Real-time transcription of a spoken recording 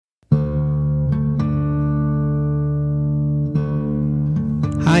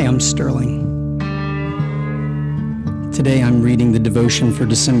I'm Sterling. Today I'm reading the devotion for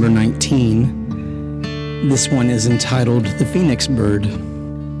December 19. This one is entitled The Phoenix Bird.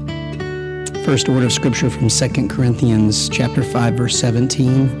 First word of scripture from 2 Corinthians chapter 5, verse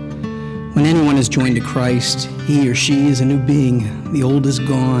 17. When anyone is joined to Christ, he or she is a new being. The old is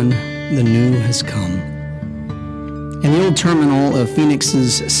gone, the new has come. In the old terminal of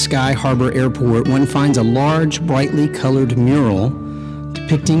Phoenix's Sky Harbor Airport, one finds a large, brightly colored mural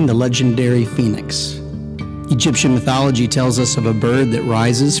depicting the legendary phoenix. Egyptian mythology tells us of a bird that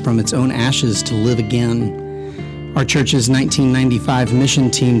rises from its own ashes to live again. Our church's 1995 mission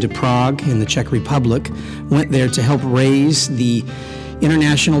team to Prague in the Czech Republic went there to help raise the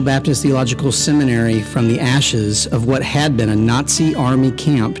International Baptist Theological Seminary from the ashes of what had been a Nazi army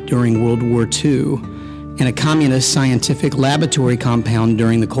camp during World War II and a communist scientific laboratory compound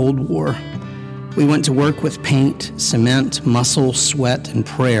during the Cold War. We went to work with paint, cement, muscle, sweat, and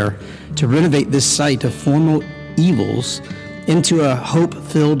prayer to renovate this site of former evils into a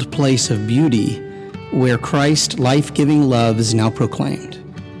hope-filled place of beauty where Christ's life-giving love is now proclaimed.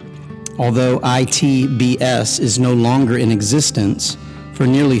 Although ITBS is no longer in existence, for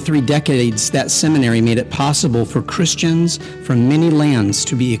nearly 3 decades, that seminary made it possible for Christians from many lands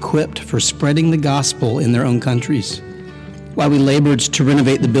to be equipped for spreading the gospel in their own countries. While we labored to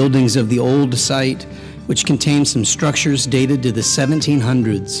renovate the buildings of the old site, which contained some structures dated to the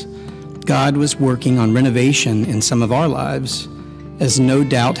 1700s, God was working on renovation in some of our lives, as no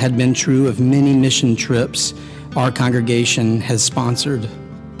doubt had been true of many mission trips our congregation has sponsored.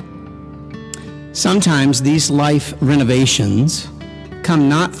 Sometimes these life renovations come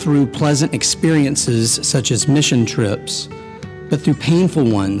not through pleasant experiences such as mission trips, but through painful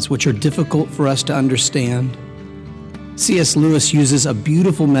ones which are difficult for us to understand. C.S. Lewis uses a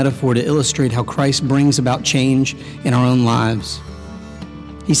beautiful metaphor to illustrate how Christ brings about change in our own lives.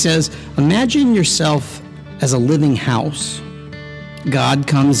 He says, imagine yourself as a living house. God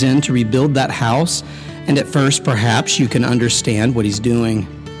comes in to rebuild that house, and at first perhaps you can understand what he's doing.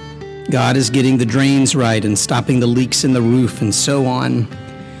 God is getting the drains right and stopping the leaks in the roof and so on.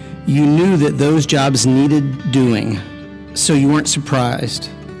 You knew that those jobs needed doing, so you weren't surprised.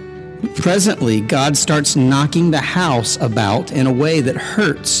 Presently, God starts knocking the house about in a way that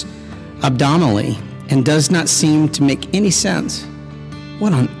hurts abdominally and does not seem to make any sense.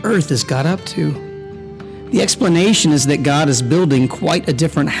 What on earth is God up to? The explanation is that God is building quite a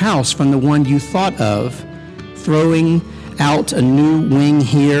different house from the one you thought of, throwing out a new wing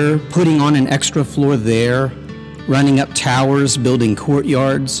here, putting on an extra floor there, running up towers, building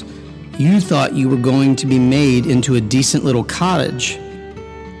courtyards. You thought you were going to be made into a decent little cottage,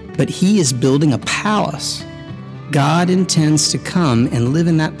 but he is building a palace. God intends to come and live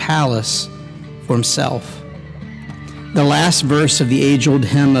in that palace for himself. The last verse of the age-old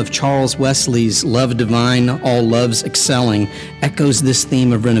hymn of Charles Wesley's Love Divine, All Loves Excelling echoes this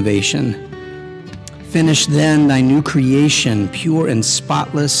theme of renovation. Finish then thy new creation, pure and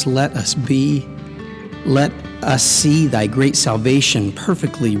spotless let us be. Let us see thy great salvation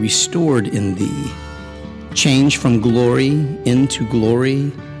perfectly restored in thee. Change from glory into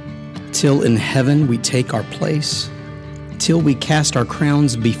glory, till in heaven we take our place, till we cast our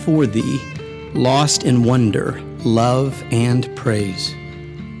crowns before thee, lost in wonder, love, and praise.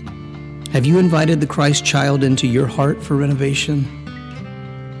 Have you invited the Christ child into your heart for renovation?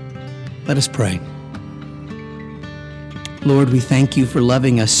 Let us pray. Lord, we thank you for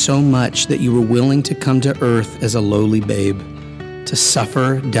loving us so much that you were willing to come to earth as a lowly babe, to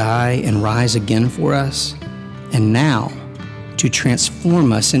suffer, die, and rise again for us, and now to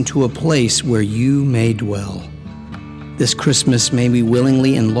transform us into a place where you may dwell. This Christmas, may we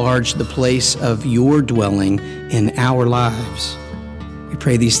willingly enlarge the place of your dwelling in our lives. We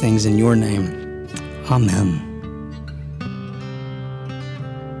pray these things in your name. Amen.